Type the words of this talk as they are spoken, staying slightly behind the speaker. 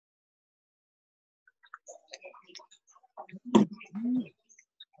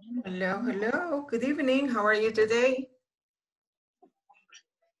Hello, hello. Good evening. How are you today?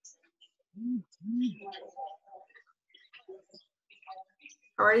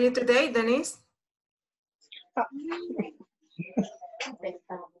 How are you today, Denise?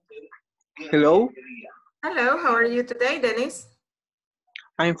 Hello, Hello, how are you today, Denise?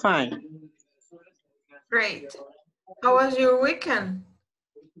 I'm fine. Great. How was your weekend?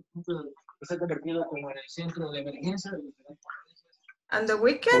 And the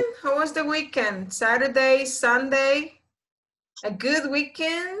weekend? How was the weekend? Saturday, Sunday? A good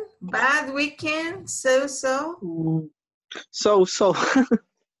weekend? Bad weekend? So-so? So. So-so.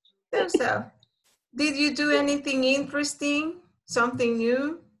 Did you do anything interesting? Something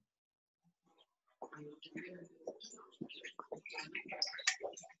new?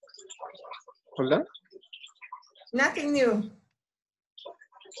 Hola. Nothing new.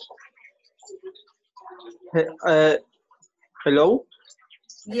 Hello.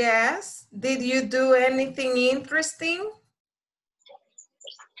 Yes. Did you do anything interesting?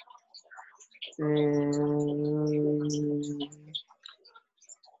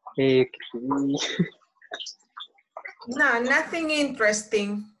 No, nothing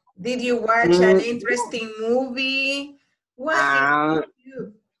interesting. Did you watch an interesting movie? What did you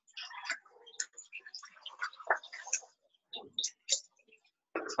do?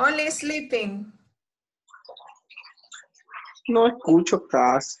 Only sleeping. No escucho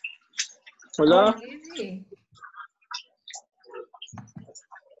casi. Hola. Oh, really?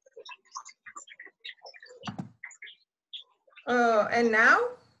 Oh, and now?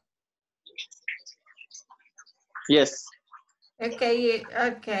 Yes. Okay,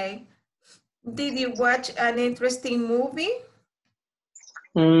 okay. Did you watch an interesting movie?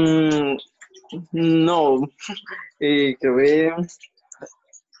 No. Que veo.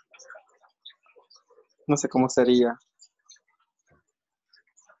 No sé cómo sería.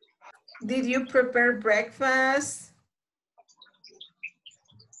 Did you prepare breakfast?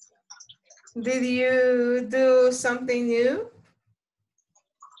 Did you do something new?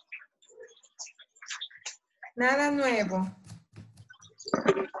 Nada nuevo.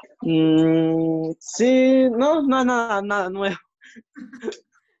 Sí, no, nada nuevo.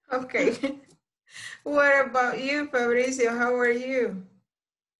 Okay. What about you, Fabricio? How are you?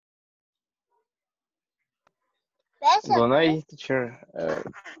 Good night, teacher.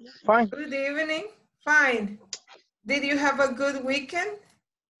 Fine. Good evening. Fine. Did you have a good weekend?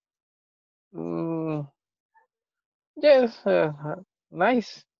 Yes,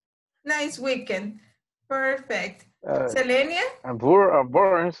 nice. Nice weekend. Perfect. Selenia?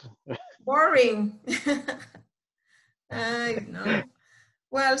 Boring. Boring. I know.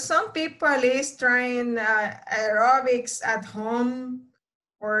 Well, some people is trying aerobics at home,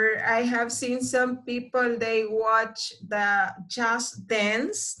 or I have seen some people, they watch the Just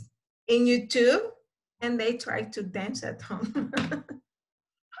Dance in YouTube and they try to dance at home.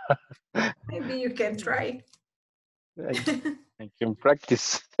 Maybe you can try. I can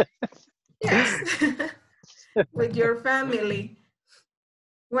practice. Yes, with your family.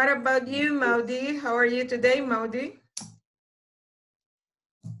 What about you, Maudi? How are you today, Maudi?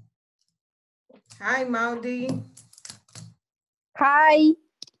 Hi, Maudi. Hi.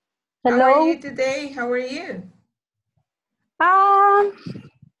 How are Hello. you today? How are you?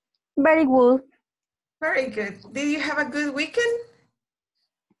 Very good. Very good. Did you have a good weekend?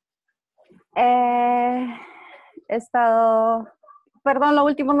 He estado... Perdón, lo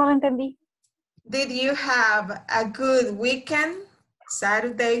último no lo entendí. Did you have a good weekend?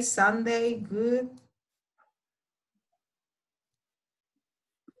 Saturday, Sunday, good?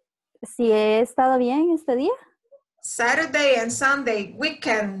 Si he estado bien este día. Saturday and Sunday,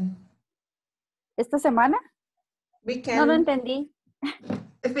 weekend. ¿Esta semana? Weekend. No lo entendí.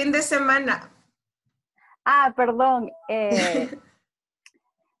 El fin de semana. Perdón.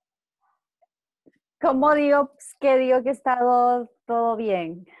 ¿Cómo digo que he estado todo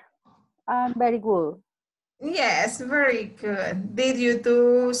bien? I'm very good. Yes, very good. Did you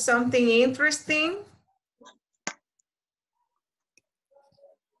do something interesting?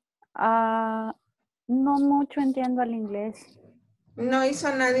 No mucho entiendo el inglés. No hizo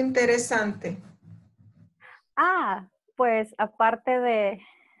nada interesante. Pues aparte de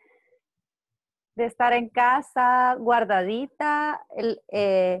estar en casa, guardadita,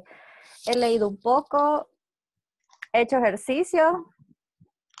 he leído un poco, he hecho ejercicio.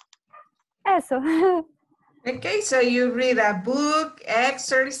 Eso. Okay, so you read a book,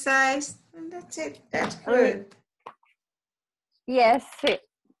 exercise, and that's it. That's good. Yes, sí.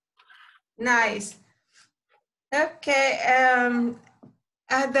 Nice. Okay,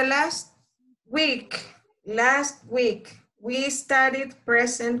 the last week, we studied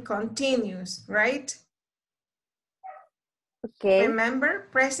present continuous, right? Okay. Remember,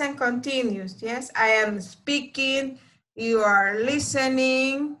 present continuous, yes. I am speaking, you are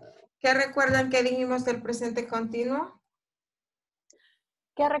listening. ¿Qué recuerdan que dijimos del presente continuo?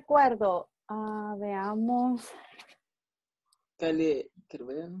 ¿Qué recuerdo? Veamos.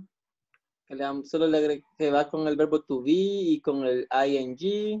 Solo le agregué que va con el verbo to be y con el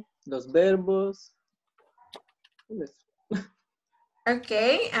ing, los verbos. Ok,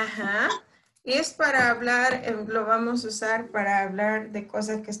 ajá. Y es para hablar, lo vamos a usar para hablar de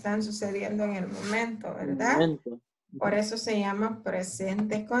cosas que están sucediendo en el momento, ¿verdad? Momento. Por eso se llama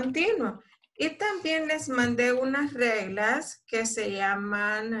presente continuo. Y también les mandé unas reglas que se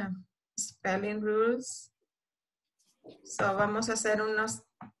llaman spelling rules. So vamos a hacer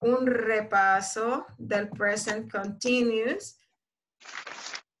un repaso del present continuous.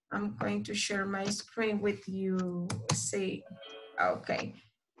 I'm going to share my screen with you. See, okay,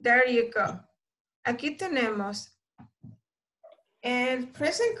 there you go. Aquí tenemos el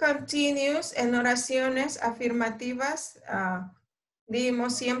present continuous en oraciones afirmativas.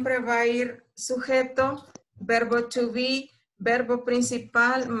 Dijimos siempre va a ir sujeto, verbo to be, verbo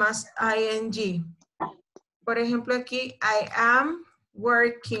principal más ing. Por ejemplo aquí, I am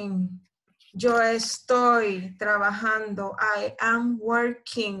working. Yo estoy trabajando. I am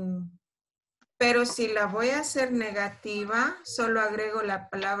working. Pero si la voy a hacer negativa, solo agrego la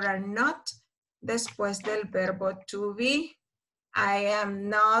palabra not después del verbo to be. I am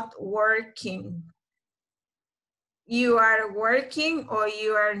not working. You are working or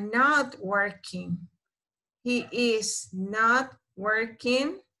you are not working. He is not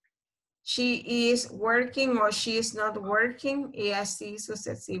working. She is working or she is not working. Y así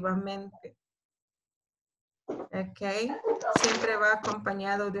sucesivamente. Ok. Siempre va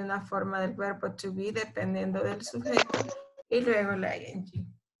acompañado de una forma del verbo to be dependiendo del sujeto. Y luego la ing.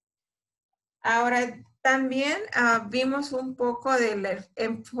 Ahora también vimos un poco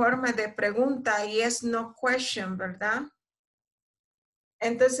en forma de pregunta y es no question, ¿verdad?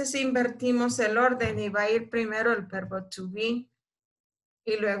 Entonces invertimos el orden y va a ir primero el verbo to be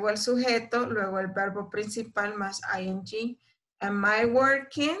y luego el sujeto, luego el verbo principal más ing. Am I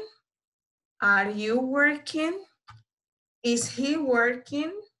working? Are you working? Is he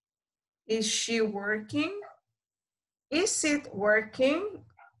working? Is she working? Is it working?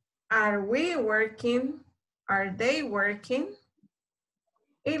 Are we working? Are they working?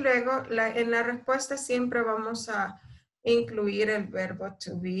 Y luego en la respuesta siempre vamos a incluir el verbo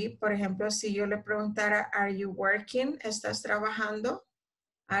to be. Por ejemplo, si yo le preguntara, are you working? ¿Estás trabajando?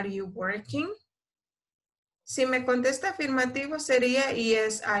 Are you working? Si me contesta afirmativo sería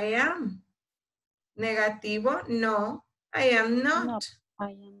yes, I am. Negativo, no, I am not. No,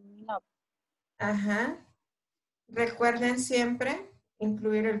 I am not. Ajá. Recuerden siempre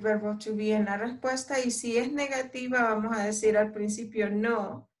incluir el verbo to be en la respuesta y si es negativa vamos a decir al principio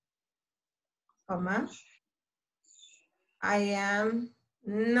no, coma. I am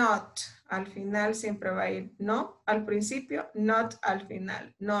not. Al final siempre va a ir no al principio, not al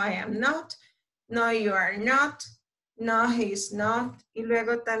final. No, I am not. No, you are not. No, he is not. Y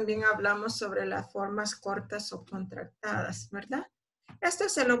luego también hablamos sobre las formas cortas o contractadas, ¿verdad? Esto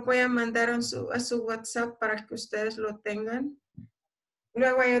se lo voy a mandar a su WhatsApp para que ustedes lo tengan.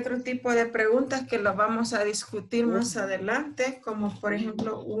 Luego hay otro tipo de preguntas que lo vamos a discutir más adelante, como por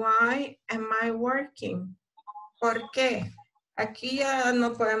ejemplo, why am I working? ¿Por qué? Aquí ya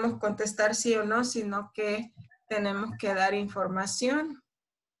no podemos contestar sí o no, sino que tenemos que dar información.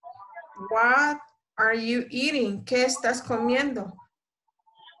 What are you eating? ¿Qué estás comiendo?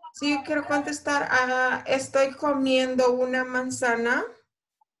 Si yo quiero contestar, estoy comiendo una manzana.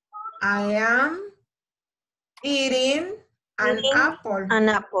 I am eating an apple. An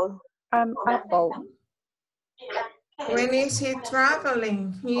apple. An apple. When is he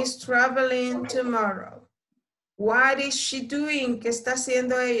traveling? He is traveling tomorrow. What is she doing? ¿Qué está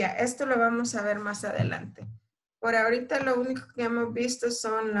haciendo ella? Esto lo vamos a ver más adelante. Por ahorita lo único que hemos visto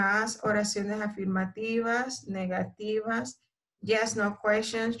son las oraciones afirmativas, negativas, yes, no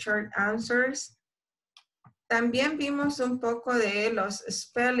questions, short answers. También vimos un poco de los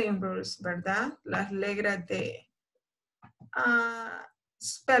spelling rules, ¿verdad? Las reglas de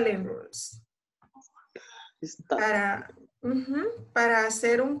spelling rules. Para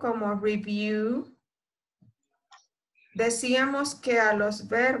hacer un como review, decíamos que a los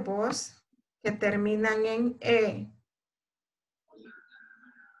verbos que terminan en E,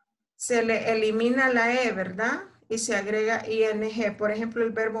 se le elimina la E, ¿verdad? Y se agrega ing. Por ejemplo,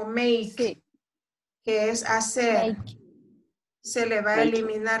 el verbo make, Sí. que es hacer, Make. se le va a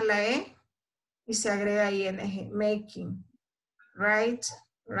eliminar la E y se agrega ing, making. write,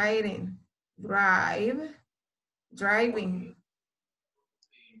 writing, drive, driving.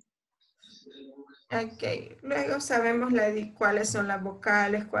 Ok, luego sabemos cuáles son las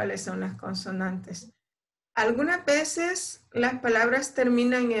vocales, cuáles son las consonantes. Algunas veces las palabras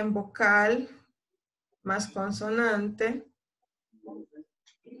terminan en vocal más consonante,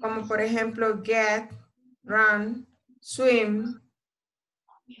 como por ejemplo get, run, swim.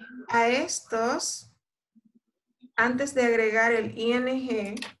 A estos, antes de agregar el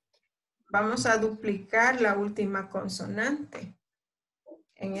ing, vamos a duplicar la última consonante.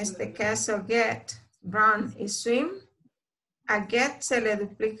 En este caso, get, run y swim. A get se le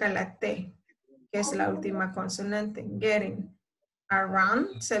duplica la T, que es la última consonante, getting. A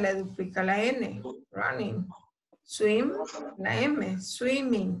run se le duplica la N, running. Swim, la M,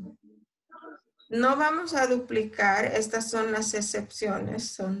 swimming. No vamos a duplicar, estas son las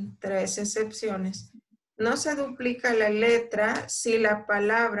excepciones, son 3 excepciones. No se duplica la letra si la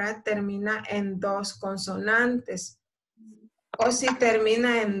palabra termina en 2 consonantes o si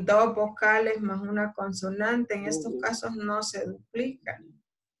termina en 2 vocales más una consonante. En estos casos no se duplica.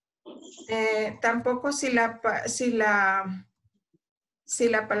 Tampoco si la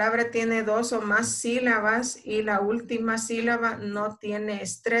palabra tiene 2 o más sílabas y la última sílaba no tiene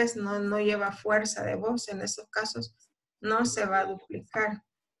estrés, no lleva fuerza de voz, en esos casos no se va a duplicar.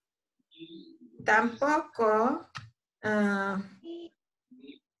 Tampoco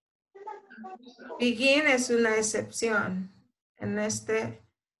begin es una excepción. En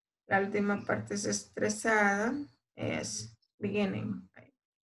la última parte es estresada, es beginning.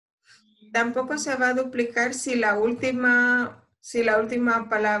 Tampoco se va a duplicar si la última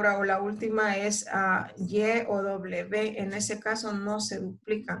palabra o la última es Y o W. En ese caso no se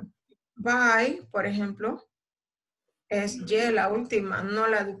duplican. By, por ejemplo, es Y la última. No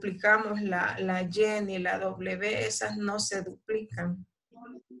la duplicamos, la Y ni la W. Esas no se duplican.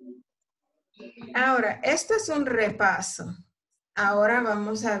 Ahora, esto es un repaso. Ahora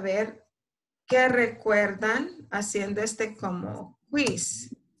vamos a ver qué recuerdan haciendo como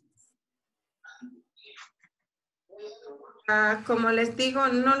quiz. Como les digo,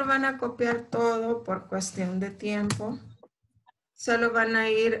 no lo van a copiar todo por cuestión de tiempo. Solo van a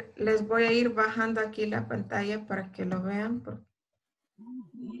les voy a ir bajando aquí la pantalla para que lo vean.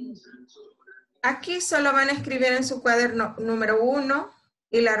 Aquí solo van a escribir en su cuaderno número 1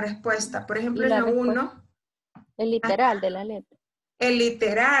 y la respuesta. Por ejemplo, en la 1. El literal de la letra. El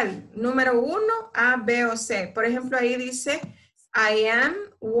literal, número 1, A, B o C. Por ejemplo, ahí dice, I am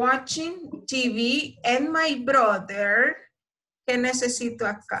watching TV and my brother. ¿Qué necesito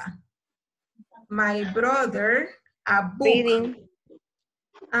acá? My brother, a book. Reading.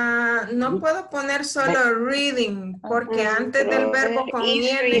 No puedo poner solo reading, porque antes del verbo con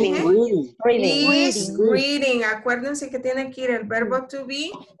is ing, reading. is reading. Acuérdense que tiene que ir el verbo to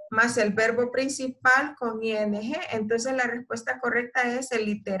be más el verbo principal con ing. Entonces la respuesta correcta es el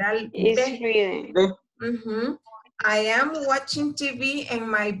literal Is B. reading. I am watching TV and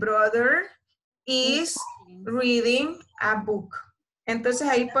my brother is reading a book. Entonces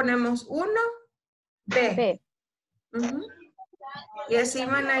ahí ponemos 1, B. Y así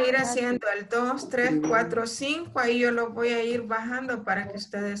van a ir haciendo el 2, 3, 4, 5. Ahí yo lo voy a ir bajando para que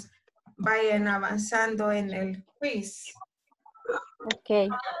ustedes vayan avanzando en el quiz. Ok.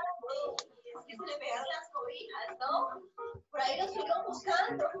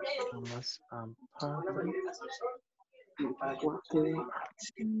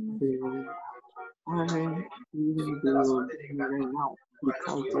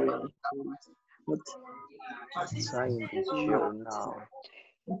 Trying to share now.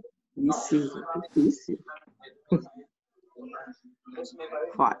 Easy.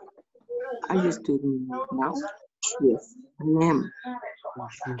 5. Are you studying now? Yes, I am.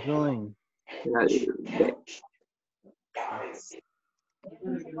 What you doing?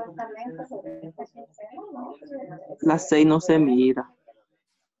 La 6 no se mira.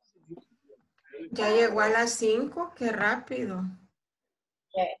 Ya llegó a las 5, qué rápido.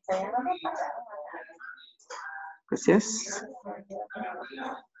 Gracias.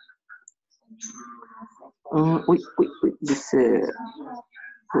 Dice,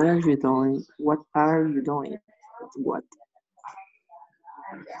 what are you doing? What are you doing? What?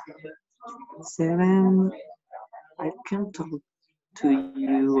 7. I can't talk to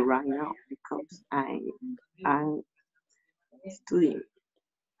you right now because I'm studying.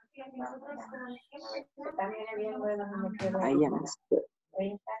 I am studying.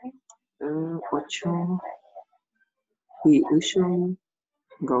 8. He usually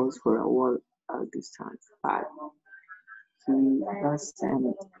goes for a walk at this time. 5. He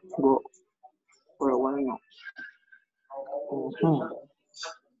doesn't go for a walk now. Ujú.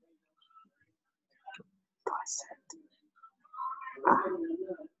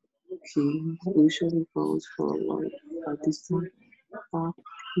 He usually goes for a walk at this time, but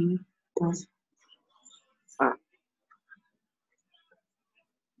he does. Ah,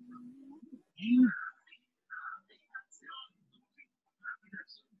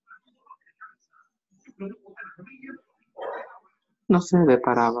 no se ve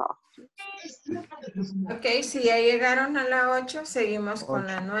para abajo. Ok, si ya llegaron a la 8, seguimos con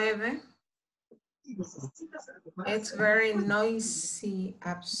la 9. It's very noisy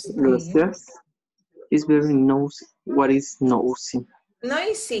upstairs. Gracias. It's very nosy. What is nosy?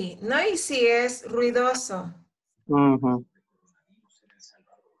 Noisy, noisy es ruidoso. Ujú.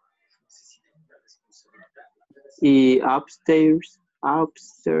 Y upstairs.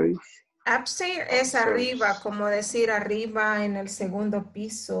 Upstairs es arriba, como decir arriba en el segundo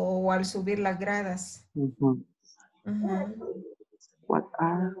piso o al subir las gradas. Ujú. Ujú. What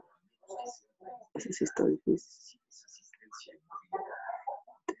are? Ese sí está difícil.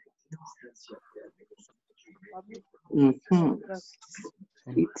 Ujú.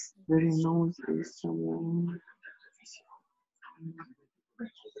 It's very noisy. Someone.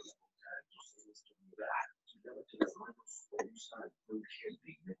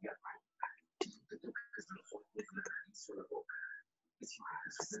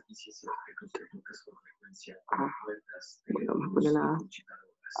 Bueno, vamos a poner la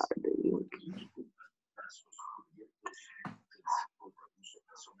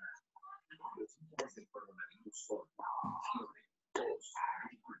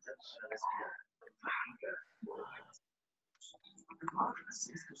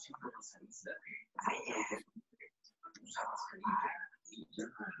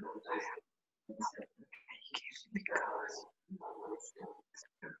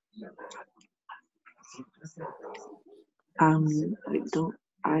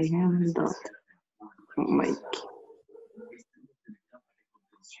I am not Mike.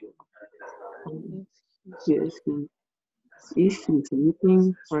 Yes, is he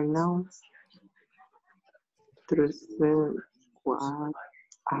sleeping right now? What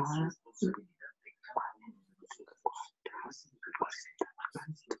are what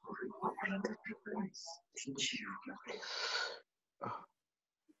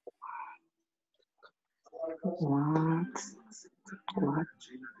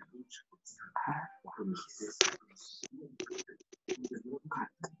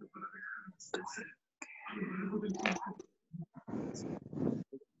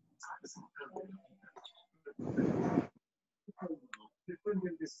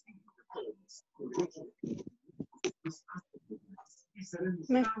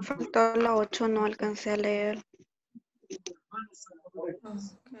Me faltó la 8, no alcancé a leer.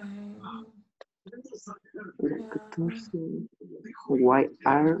 Why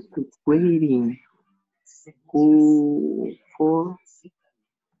are we waiting? Who for?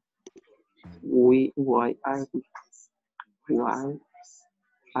 Why are we? Why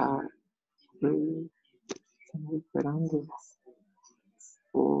are we esperando?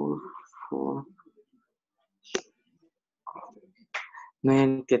 For. No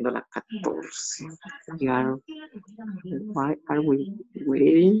entiendo la 14. Why are we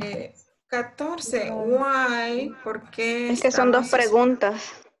waiting? 14. Why? ¿Por qué Es que son dos estamos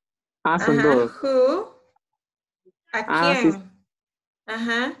preguntas. Ah, son Ajá, dos. who, ¿a Ah, sí. quién?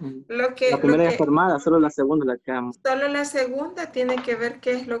 Ajá, La primera ya formada, solo la segunda la que amo. solo la segunda tiene que ver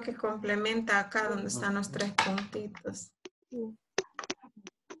qué es lo que complementa acá donde están los 3 puntitos.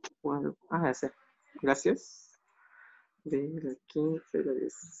 Bueno, ese. Gracias. De la 15, la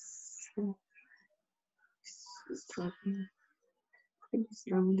 10. Sí.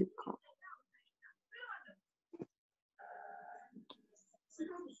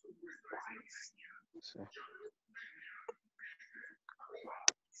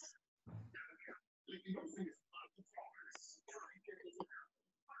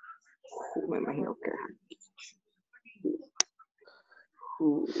 Me imagino que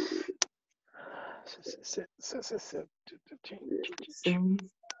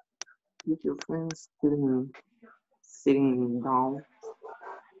with your friends sitting down.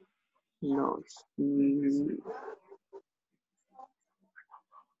 No, he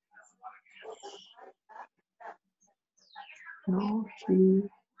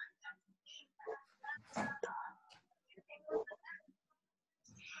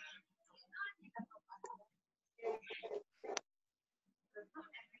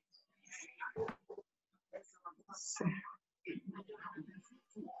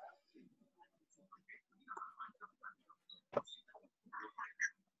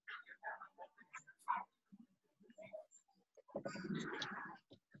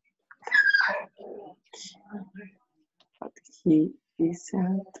He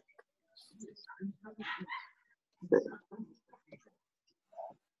isn't.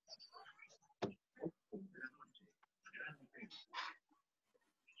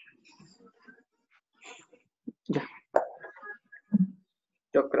 Ya.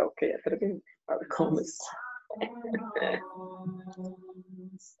 Yo creo que ya terminé. A ver cómo es.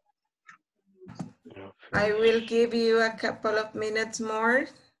 I will give you a couple of minutes more.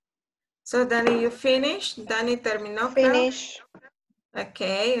 So, Danny, you finished? Danny terminó, creo. Finish.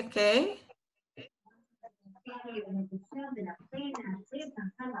 Okay, okay.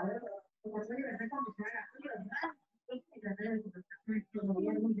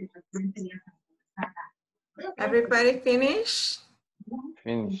 Everybody finish?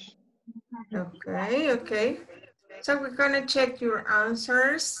 Finish. Okay, okay. So we're gonna check your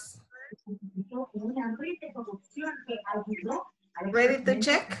answers. Ready to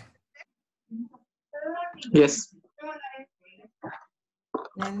check? Yes.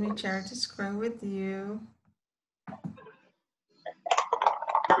 Let me share the screen with you.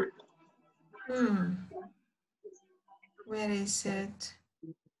 Where is it?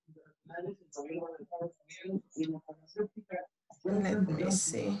 Let me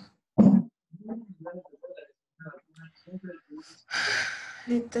see.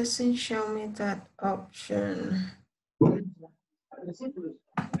 It doesn't show me that option.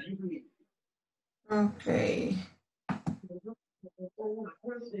 Okay.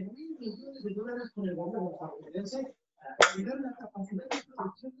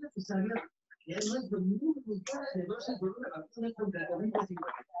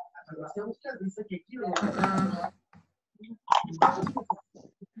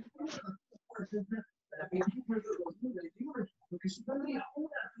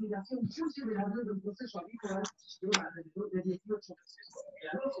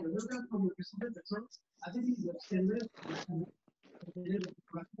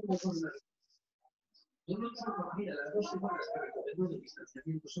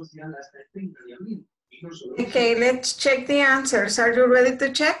 Okay, let's check the answers. Are you ready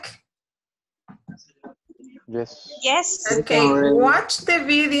to check? Yes. Yes. Okay, watch the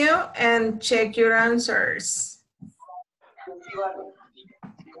video and check your answers.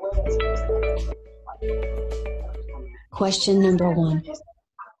 Question number 1.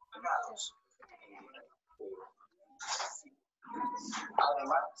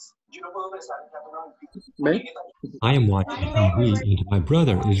 I am watching TV and my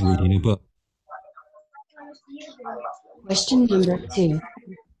brother is reading a book. Question number 2.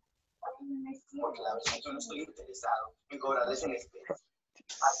 Thomas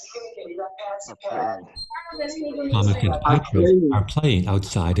and Patrick are playing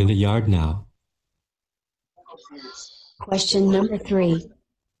outside in the yard now. Question number 3.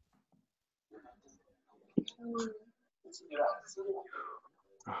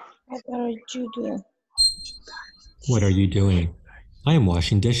 What are you doing? What are you doing? I am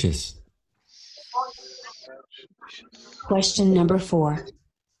washing dishes. Question number 4.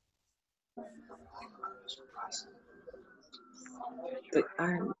 They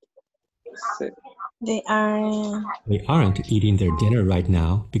are. They aren't eating their dinner right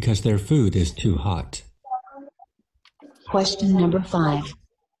now because their food is too hot. Question number 5.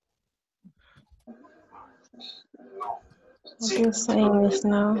 What do you say English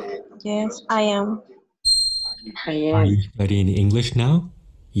now? Yes, I am. Are you studying English now?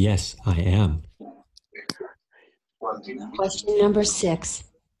 Yes, I am. Question number 6.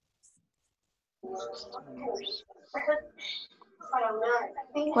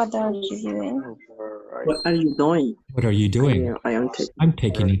 What are you doing? What are you doing? What are you doing? I'm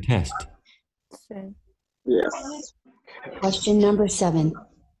taking a test. Yes. Question number 7.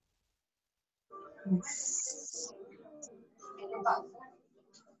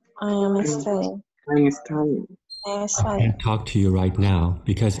 I am studying. I'm studying. I am I studying. can't talk to you right now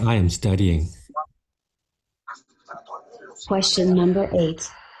because I am studying. Question number 8.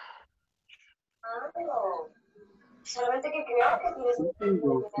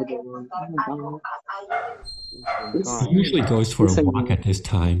 He usually goes for a walk at this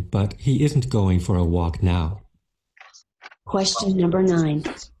time, but he isn't going for a walk now. Question number 9.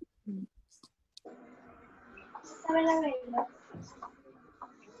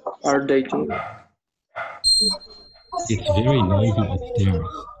 Are they doing? It's very noisy upstairs.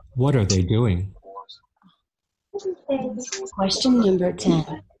 What are they doing? Question number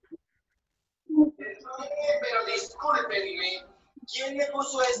 10.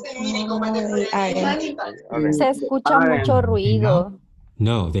 Se escucha mucho ruido.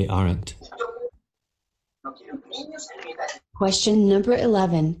 No, they aren't. Question number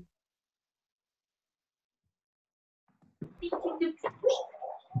 11.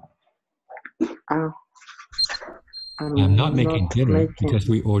 Ah, I'm not making dinner making. because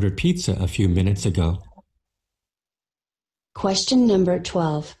we ordered pizza a few minutes ago. Question number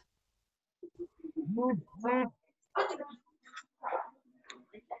 12.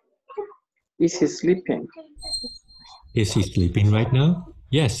 Is he sleeping? Is he sleeping right now?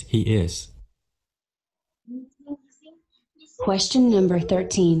 Yes, he is. Question number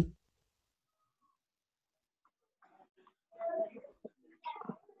 13.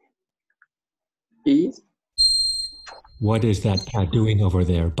 Is What is that cat doing over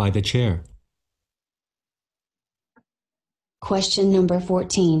there by the chair? Question number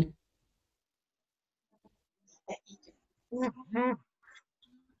 14.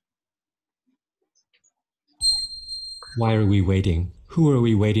 Why are we waiting? Who are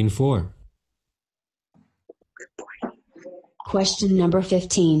we waiting for? Question number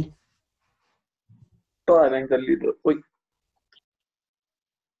 15. Parang galito. Uy,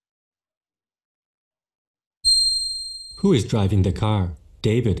 Who is driving the car?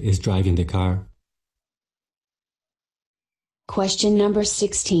 David is driving the car. Question number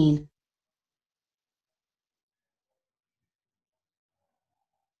 16.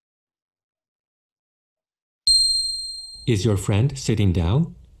 Is your friend sitting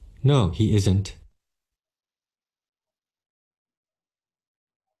down? No, he isn't.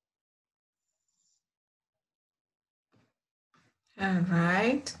 All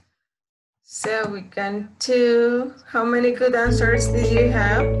right. So we can do, how many good answers did you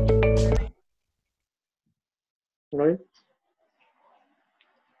have? right?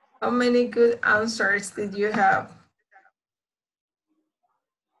 How many good answers did you have?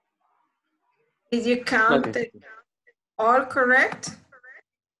 Did you count it all correct?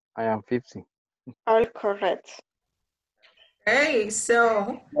 I am 50. All correct. Okay,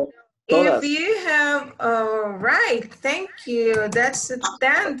 so Todas. if you have, all right, thank you. That's a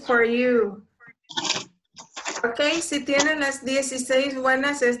 10 for you. Ok, si tiene las 16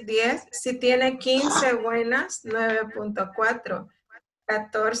 buenas es 10. Si tiene 15 buenas, 9.4.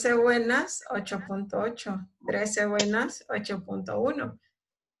 14 buenas, 8.8. 13 buenas, 8.1.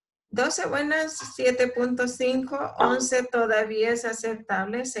 12 buenas, 7.5. 11 todavía es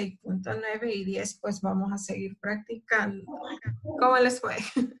aceptable, 6.9. Y 10 pues vamos a seguir practicando. ¿Cómo les fue?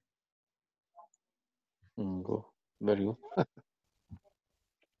 Good. Very good.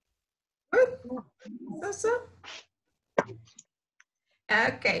 Good. So.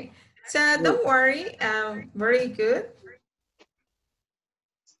 Okay, so don't worry, very good.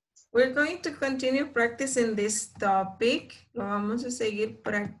 We're going to continue practicing this topic. Lo vamos a seguir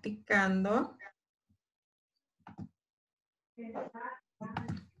practicando.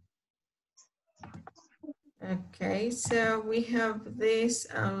 Okay, so we have this.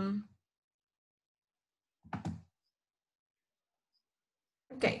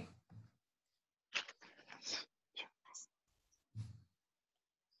 Okay.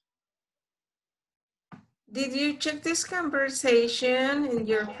 Did you check this conversation in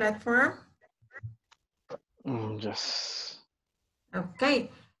your platform? Yes.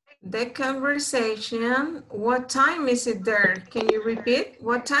 Okay. The conversation, what time is it there? Can you repeat?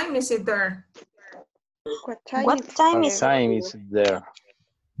 What time is it there? What time What is time is it there?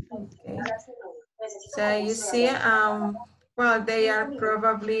 Okay. So you see, well, they are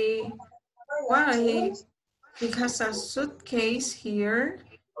probably, well, he has a suitcase here.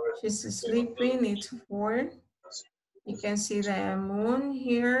 She's sleeping, it's 4. You can see the moon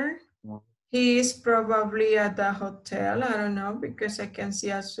here. He is probably at the hotel, I don't know, because I can see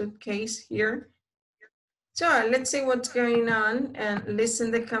a suitcase here. So let's see what's going on and listen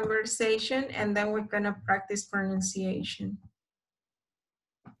the conversation, and then we're gonna practice pronunciation.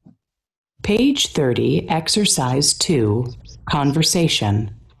 Page 30, Exercise 2,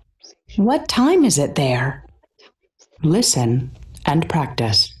 Conversation. What time is it there? Listen and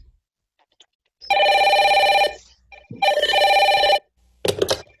practice.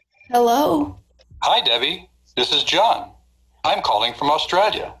 Hello? Hi, Debbie. This is John. I'm calling from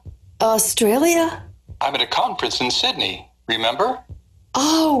Australia. Australia? I'm at a conference in Sydney, remember?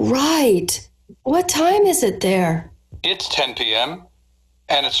 Oh, right. What time is it there? It's 10 p.m.,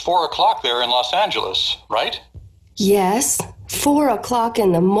 and it's 4 o'clock there in Los Angeles, right? Yes, 4 o'clock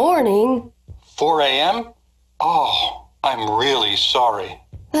in the morning. 4 a.m.? Oh, I'm really sorry.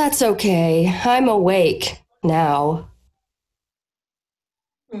 That's okay. I'm awake now.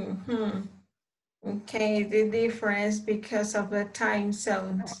 Okay, the difference because of the time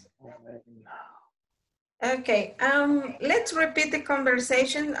zones. Okay, let's repeat the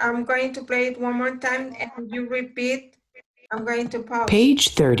conversation. I'm going to play it one more time and you repeat. I'm going to pause. Page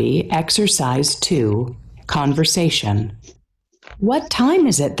 30, Exercise 2, Conversation. What time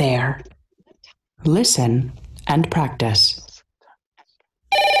is it there? Listen and practice.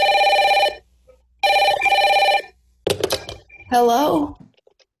 Hello?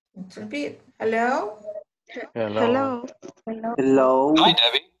 Let's repeat. Hello? Hello. Hello. Hi,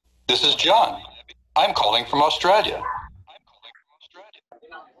 Debbie. This is John. I'm calling from Australia.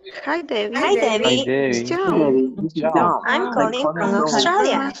 Hi, Debbie. Hi, Debbie. Hi, It's Debbie. John. Debbie, this is John. John. I'm calling from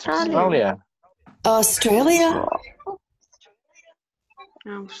Australia. Australia. Australia?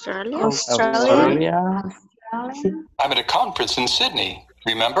 Australia? Australia. I'm at a conference in Sydney.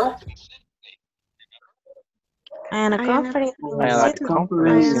 Remember? I am at I am at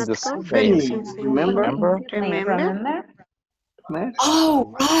conference in the conference Sydney. in Sydney. Remember? Remember?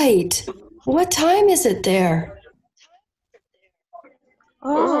 Oh, right. What time is it there?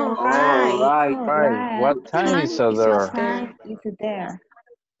 Oh, Right. Right. What time is it there?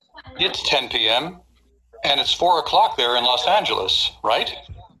 It's 10 p.m. and it's 4 o'clock there in Los Angeles, right?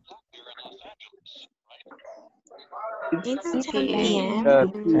 It's 10 p.m.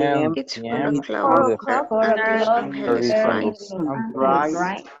 10 It's 4 p.m. o'clock and at Los there Angeles, is a right? Los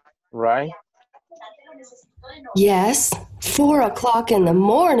Angeles, right? Yes, 4 o'clock in the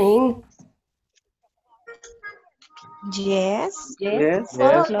morning. Yes. Yes.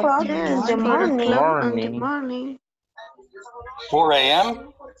 4 o'clock Yes. in the Morning. morning. 4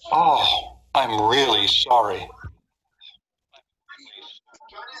 a.m.? Oh, I'm really sorry.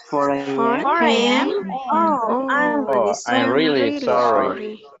 4 4 a.m. a.m. Oh, Oh, I'm I'm really really sorry.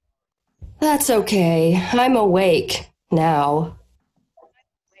 sorry. That's okay. I'm awake now.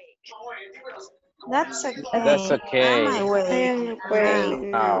 That's I okay. am awake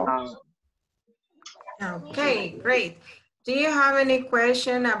Now, now. Okay, great. Do you have any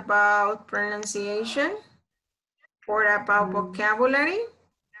question about pronunciation or about vocabulary?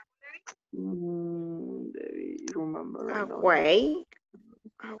 Debbie, remember right now. Awake.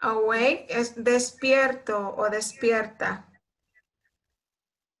 Awake es despierto o despierta.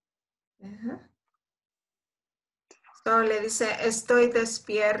 So le dice, estoy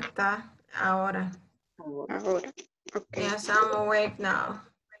despierta ahora. Ahora. Okay. Yes, I'm awake now.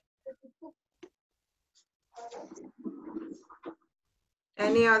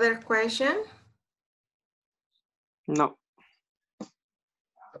 Any other question? No.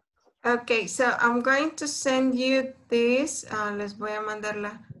 Okay, so I'm going to send you this. Les voy a mandar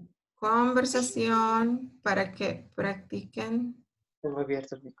la conversación para que practiquen. Tengo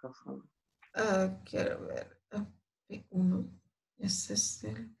abierto el micrófono. Quiero ver. P1. Ese es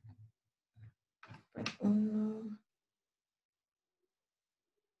el P1.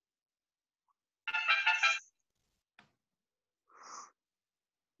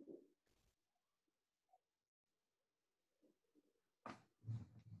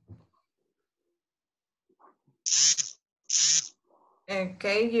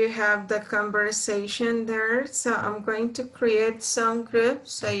 Okay, you have the conversation there. So I'm going to create some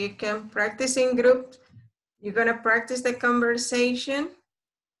groups so you can practice in groups. You're gonna practice the conversation.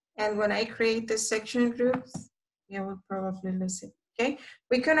 And when I create the section groups, you will probably listen, okay?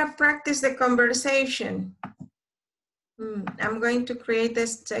 We're gonna practice the conversation. I'm going to create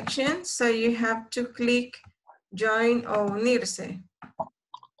this section, so you have to click join o unirse.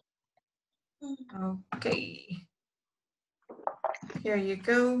 Okay. Here you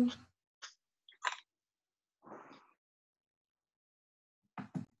go.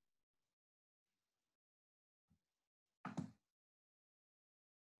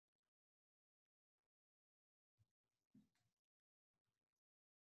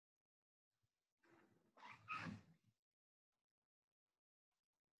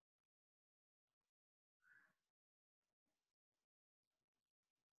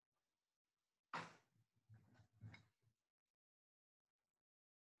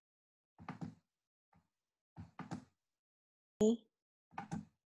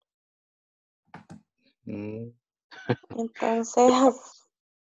 Entonces,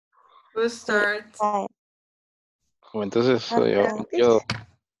 We'll start. entonces yo,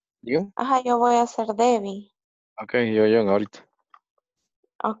 ¿digo? Ajá, yo voy a ser Debbie. Ok, yo ahorita.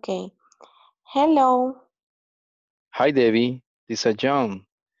 Okay. Hello. Hi, Debbie. This is John.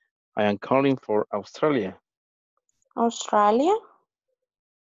 I am calling for Australia. Australia?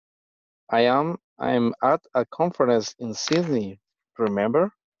 I'm at a conference in Sydney.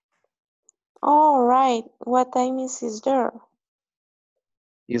 Remember? All right. What time is there?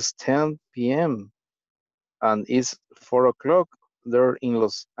 It's 10 p.m. and it's 4 o'clock there in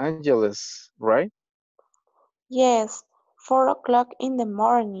Los Angeles, right? Yes, 4 o'clock in the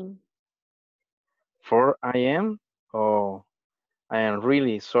morning. 4 a.m.? Oh, I am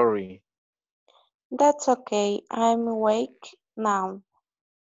really sorry. That's okay. I'm awake now.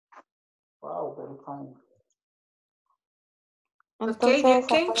 Wow, very fine. Okay, you Entonces,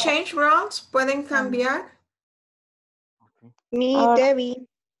 can change roles. Pueden cambiar. me, Debbie.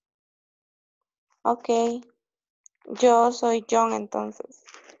 Ok, yo soy John entonces.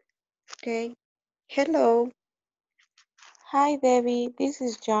 Ok. Hello. Hi, Debbie. This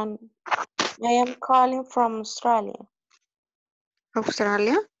is John. I am calling from Australia.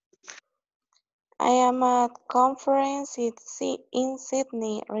 Australia? I am at conference in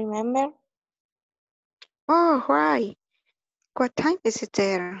Sydney, remember? Oh, right. What time is it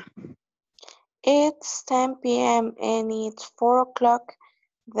there? It's 10 p.m. and it's 4 o'clock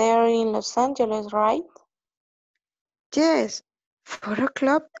there in Los Angeles, right? Yes. 4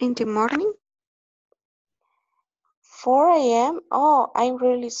 o'clock in the morning? 4 a.m.? Oh, I'm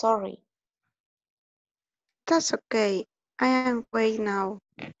really sorry. That's okay. I am awake now.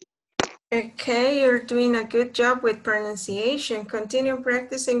 Okay, you're doing a good job with pronunciation. Continue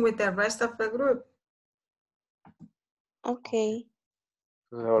practicing with the rest of the group. Okay.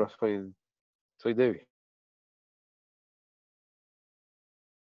 Ahora soy Debbie.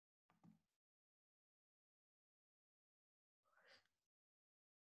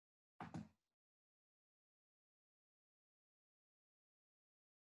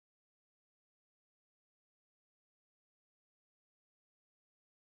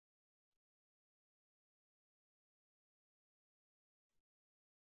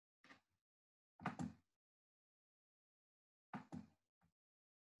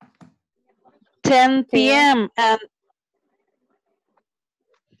 10 p.m. and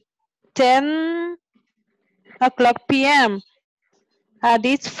 10 o'clock p.m.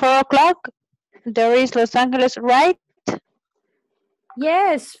 It's 4 o'clock. There is Los Angeles, right?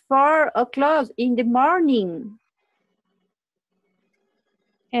 Yes, 4 o'clock in the morning.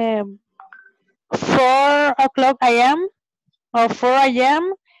 4 o'clock a.m. or 4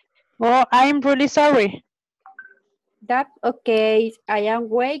 a.m. Oh, I'm really sorry. That's okay. I am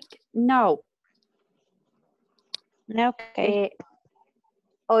awake now. Okay.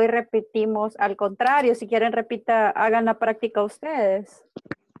 Hoy repetimos al contrario. Si quieren, repita, hagan la práctica ustedes.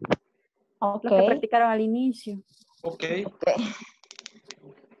 Ok. Los que practicaron al inicio. Okay.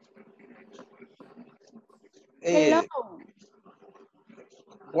 Hello.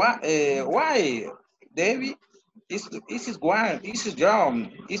 Why, David? This is Juan. This is John.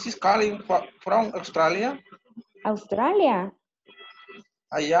 This is calling from Australia. Australia.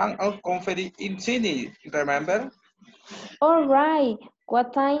 A young conference in Sydney. Remember? All right.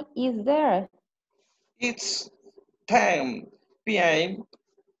 What time is there? It's 10 p.m.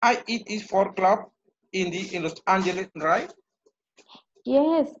 It is 4 o'clock in Los Angeles, right?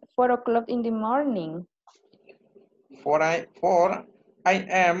 Yes, 4 o'clock in the morning. 4 I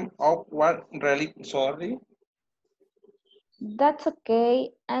am of what really sorry. That's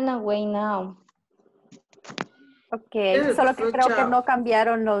okay. I'm away now. Ok, Good, solo que good creo que job. no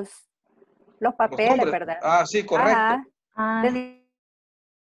cambiaron los Los papeles, nombres. ¿verdad? Ah, sí, correcto. Ajá. Ah,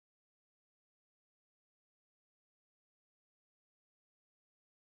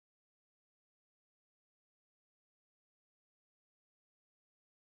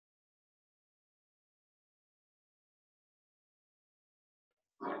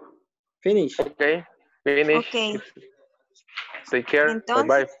 Finish. Okay, finish. Ok, Take care. Bye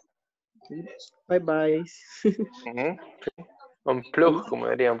bye. entonces, Bye bye. Ujú, sí. Unplug, como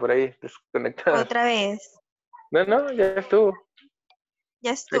dirían por ahí, desconectar. otra vez. No, no, ya estuvo.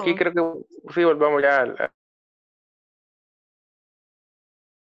 Ya Aquí estuvo. creo que sí, volvamos ya a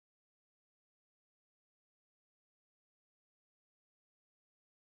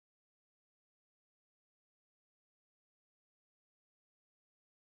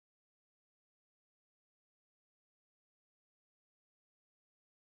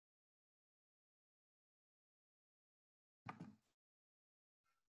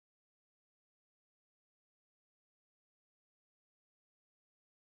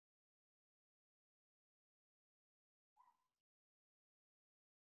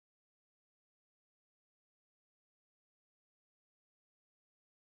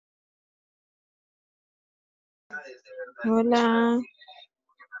Hola.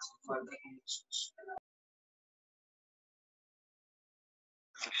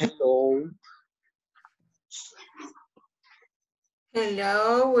 Hello.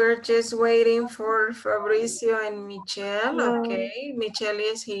 Hello, we're just waiting for Fabricio and Michelle. Hello. Okay, Michelle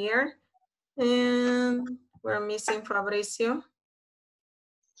is here. And we're missing Fabricio.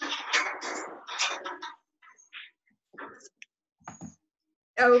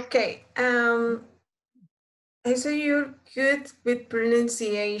 Okay, I see you're good with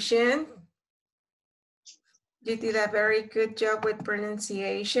pronunciation. You did a very good job with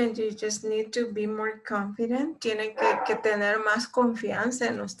pronunciation. You just need to be more confident. Tienen que tener más confianza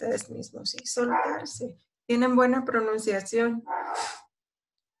en ustedes mismos y soltarse. Tienen buena pronunciación.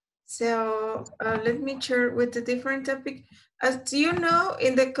 So let me share with a different topic. As you know,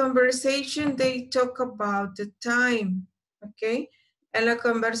 in the conversation, they talk about the time, okay? En la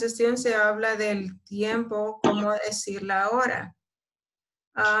conversación se habla del tiempo, cómo decir la hora.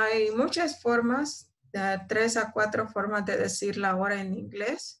 Hay muchas formas, de 3 a 4 formas de decir la hora en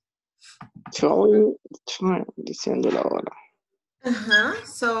inglés. Showing time, diciendo la hora.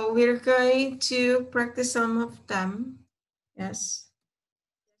 So we're going to practice some of them. Yes.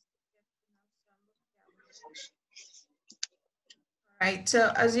 Right,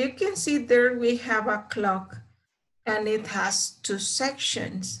 so as you can see there, we have a clock and it has 2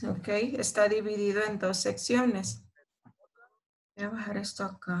 sections, okay? Está dividido en 2 secciones. Voy a bajar esto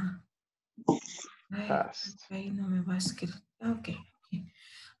acá. Past. Okay, no me va a escribir. Okay.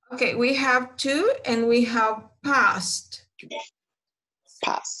 Okay, we have 2 and we have past.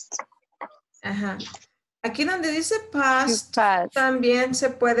 Past. Ajá. Aquí donde dice past, también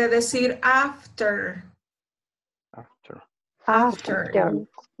se puede decir after. After.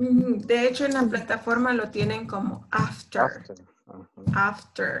 De hecho, en la plataforma lo tienen como after.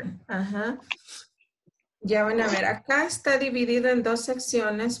 After. Ajá. Ya van a ver, acá está dividido en 2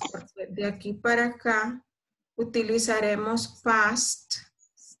 secciones, porque de aquí para acá utilizaremos past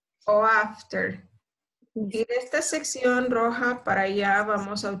o after. Y de esta sección roja para allá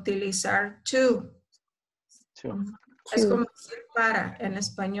vamos a utilizar to. Es como decir para en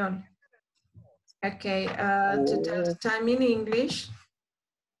español. Okay, to tell the time in English.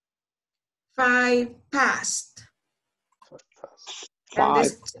 5 past. 5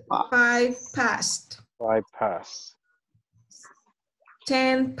 past. 5 past.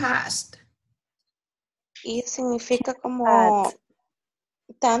 10 past. Y significa como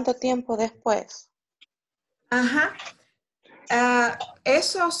tanto tiempo después. Ajá.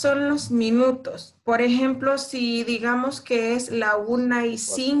 Esos son los minutos. Por ejemplo, si digamos que es la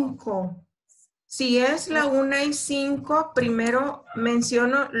 1:05. Si es la 1:05, primero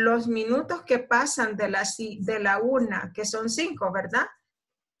menciono los minutos que pasan de la 1, que son 5, ¿verdad?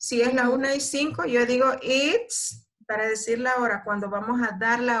 Si es la 1:05, yo digo it's, para decir la hora. Cuando vamos a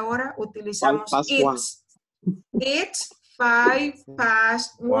dar la hora, utilizamos it's. It's 5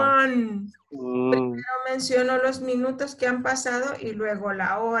 past 1. Primero menciono los minutos que han pasado y luego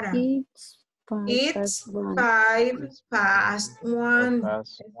la hora. It's 5 past 1.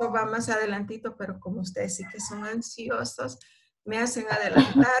 Esto va más adelantito, pero como ustedes sí que son ansiosos, me hacen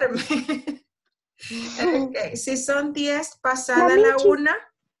adelantarme. Okay. Si son 10 pasada la 1,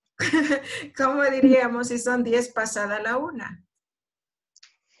 ¿cómo diríamos si son 10 pasada la 1?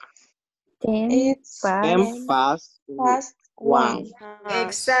 It's 10 past 1.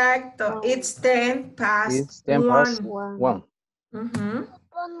 Exacto. It's 10 past 1.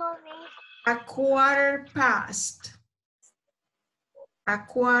 A quarter past. A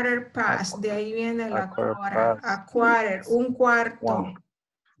quarter past. De ahí viene la hora. A quarter. Un cuarto.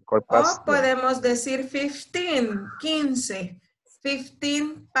 O podemos decir 15.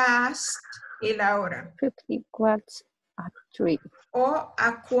 15 past y la hora. 50 quarts at 3. O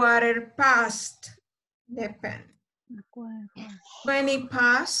a quarter past. Depende. 20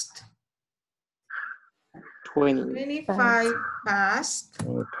 past. 25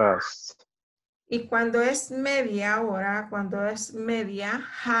 past. Y cuando es media hora, cuando es media,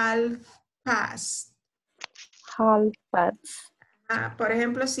 half past. Half past. Por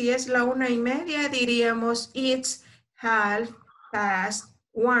ejemplo, si es la 1:30, diríamos it's half past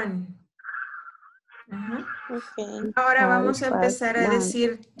 1. Okay. Ahora vamos a empezar a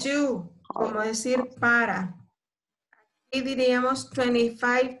decir to, como decir para. Y diríamos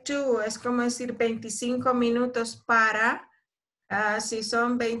 25 to, es como decir 25 minutos para. Si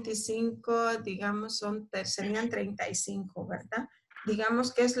son 25, digamos, serían 35, ¿verdad?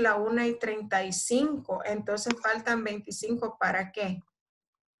 Digamos que es la 1:35, entonces faltan 25, ¿para qué?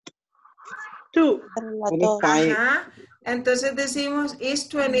 2. Ajá. Entonces decimos, is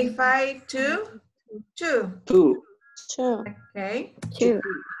 25 to 2? 2. Okay. 2.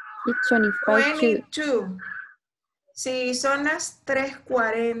 It's 25 to 22. Si son las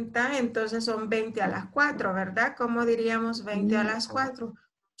 3:40, entonces son 20 a las 4, ¿verdad? ¿Cómo diríamos 20 a las 4?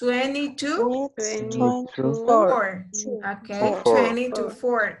 22 to 4. Okay, 20 to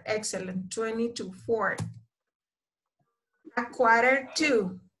 4. Excellent. 20 to 4. A quarter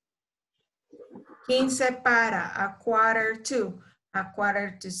to. 15 para. A quarter to. A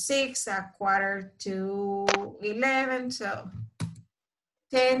quarter to 6. A quarter to 11. So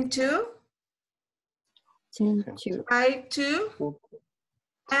 10 to 5 to,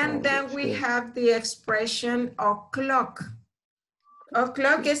 and then we have the expression o'clock.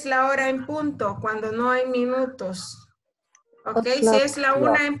 O'clock es la hora en punto, cuando no hay minutos. Ok, si es la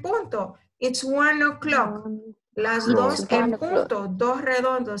 1 en punto, it's 1 o'clock. Las 2 en punto, 2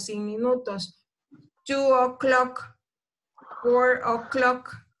 redondos sin minutos. 2 o'clock, 4 o'clock,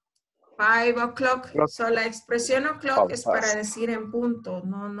 5 o'clock. So la expresión o'clock es para decir en punto,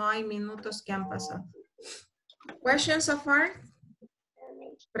 no hay minutos que han pasado. Questions so far?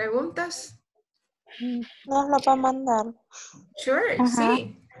 ¿Preguntas? Nos lo va a mandar. Sure,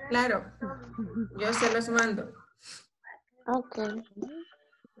 sí, claro. Yo se los mando. Ok.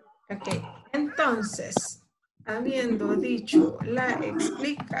 Ok, entonces, habiendo dicho la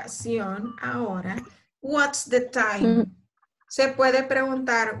explicación, ahora, what's the time? Se puede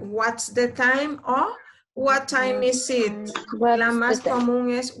preguntar, what's the time o what time is it? La más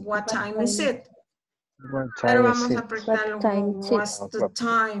común es, what time is it? Pero vamos a practicar what's the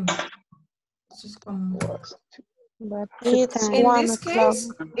time. Eso es como... It's In 1 this o'clock. case,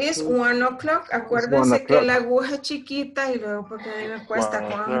 it's 1 o'clock. Acuérdense que la aguja chiquita, y luego porque a mí me cuesta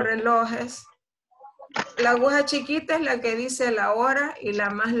con relojes, la aguja chiquita es la que dice la hora y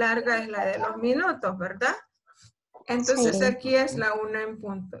la más larga es la de los minutos, ¿verdad? Entonces aquí es la 1 en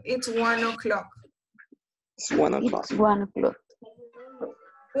punto. It's 1 o'clock. It's 1 o'clock. It's 1 o'clock.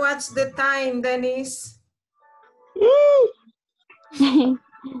 What's the time, Denise?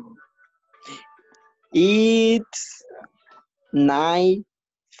 It's 9,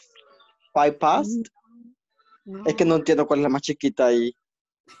 5 past. Es que no entiendo cuál es la más chiquita ahí.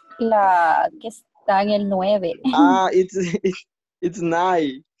 La que está en el 9. It's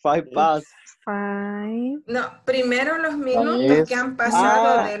 9, 5 past. 5. No, primero los minutos que han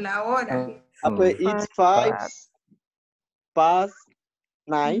pasado de la hora. Pues it's 5 past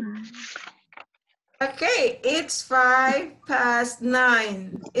 9. Okay, it's 5 past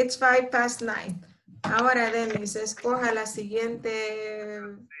 9. It's 5 past 9. Ahora, Denis, escoja la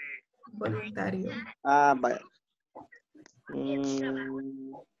siguiente voluntario. Vaya.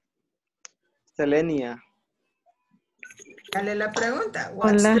 Selenia. Dale la pregunta.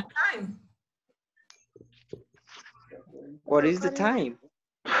 What's the time? What is the time?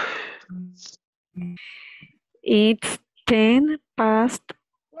 It's 10 past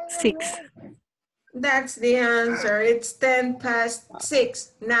 6. That's the answer. It's 10 past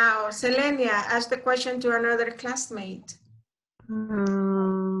 6. Now, Selenia, ask the question to another classmate.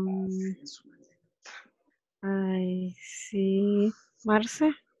 I see.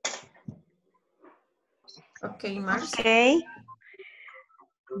 Marce? Okay, Marce. Okay.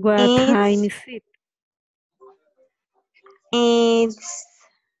 What time is it? It's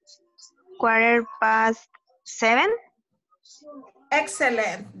 7:15.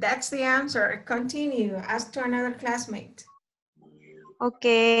 Excellent. That's the answer. Continue. Ask to another classmate.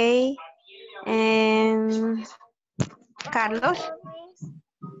 Okay. Carlos.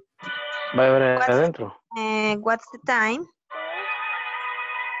 Va a ver adentro. What's the time?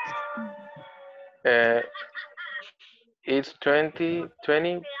 It's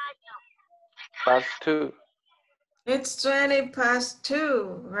 20 past 2. It's 20 past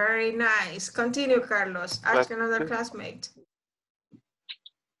 2. Very nice. Continue, Carlos. Ask another classmate.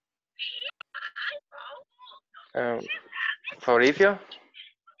 Fabricio?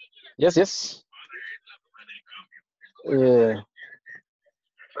 Yes.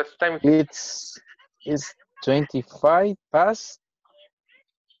 What's time? It's 25 past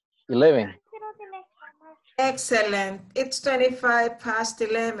 11. Excellent. It's 25 past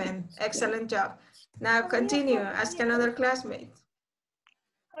 11. Excellent job. Now continue. Ask another classmate.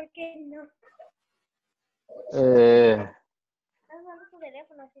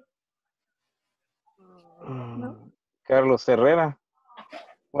 Carlos Herrera.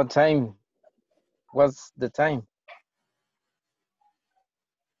 What's the time?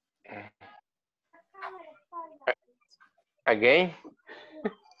 Again?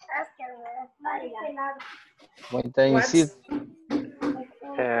 What time is it?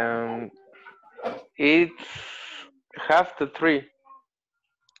 It's 2:30.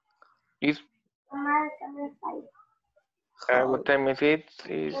 It's what time is it?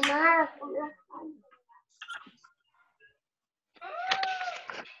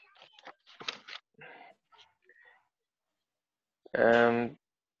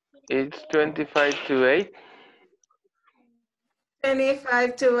 It's 25 to 8.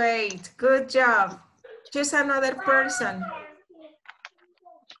 25 to 8. Good job. Choose another person.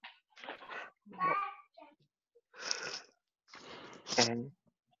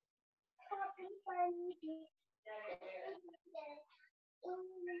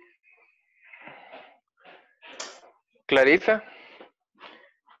 Clarissa,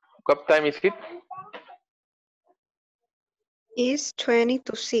 what time is it? It's 20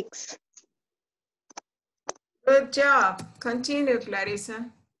 to 6. Good job. Continue,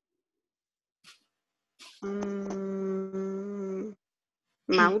 Clarissa.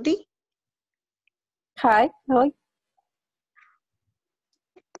 Maudie? Hi. Hi.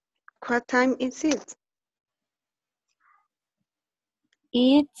 What time is it?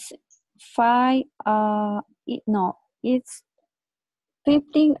 It's 5, no, it's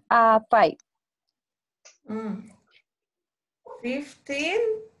 15 5. 15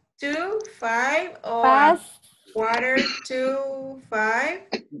 to 5 or Past. quarter to 5.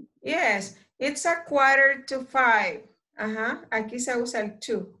 Yes, it's a quarter to 5. Aquí se usa el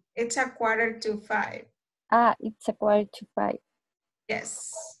to. It's a quarter to 5. It's a quarter to 5.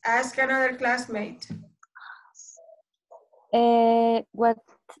 Yes. Ask another classmate. What,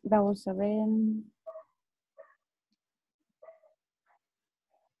 vamos a ver.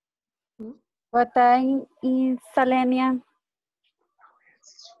 What time is Selenia?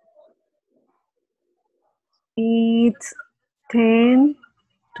 It's 10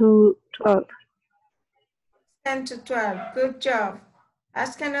 to 12. 10 to 12. Good job.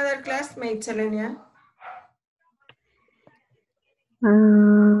 Ask another classmate, Selenia.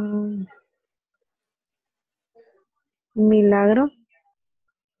 Milagro.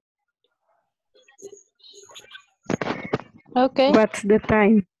 Okay. What's the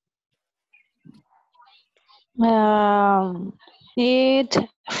time? It's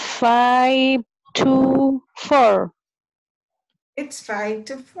 5 to 4. It's 5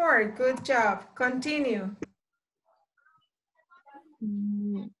 to 4. Good job. Continue.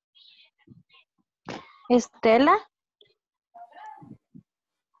 Estela.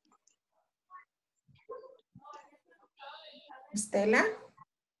 Estela.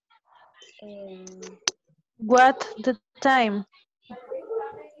 What the time?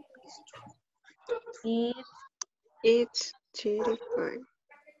 It's 35.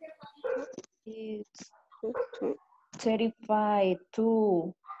 It's 2. 35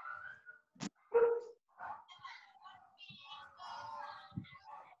 to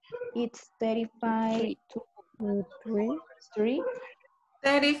it's 35 to 3.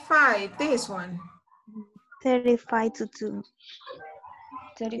 35, this one. 35 to 2.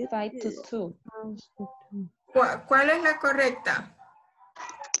 35 to 2. ¿Cuál es la correcta?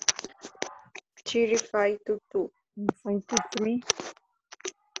 35 to 2. 5 to 3.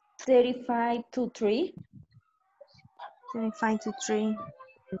 35 to 3. 35 to 3.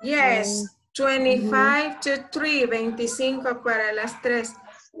 Yes, 25 to 3, 25 para las 3.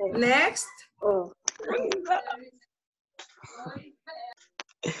 Next. Oh.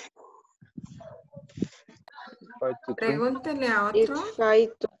 Pregúntele a otro. It's 5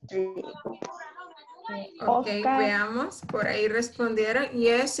 to 3. Ok, veamos. Por ahí respondieron.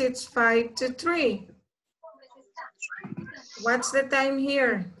 Yes, it's 5 to 3. What's the time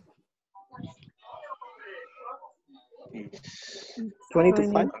here? 20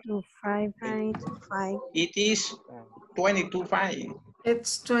 to 5. 20 to 5. It is 20 to 5.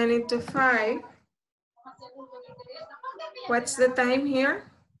 It's 20 to 5. What's the time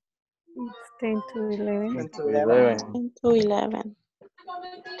here? It's 10 to 11. 10 to 11. 10 to 11.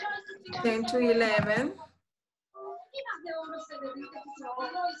 10 to 11.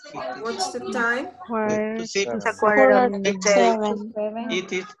 What's the time? Quarter It's a quarter to 7. 7.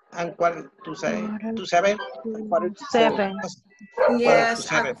 It is and quarter to 7. To 7. Quarter to 7.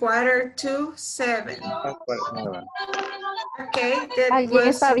 Yes, a quarter to 7. Okay, that Alguien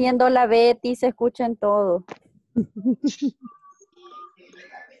was... está viendo la Betty, se escucha en todo.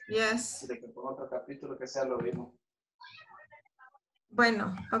 Yes.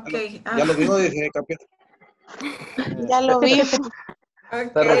 Bueno, ok. Ya lo vimos desde el capítulo. Ya lo vimos.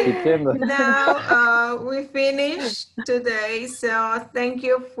 Está Okay, repitiendo. now we finished today. So thank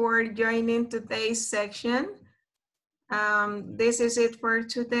you for joining today's section. This is it for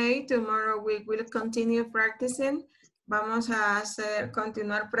today. Tomorrow we will continue practicing. Vamos a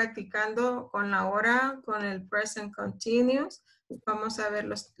continuar practicando con la hora, con el present continuous. Vamos a ver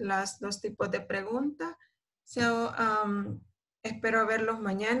los tipos de preguntas. So, espero verlos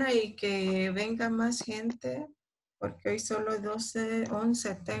mañana y que venga más gente, porque hoy solo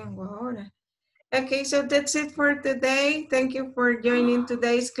 11 tengo ahora. Okay, so that's it for today. Thank you for joining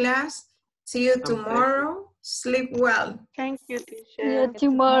today's class. See you tomorrow. Sleep well. Thank you, See you teacher.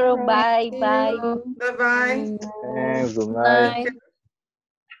 tomorrow. Bye. Bye. Bye-bye. Thanks, good night. Night.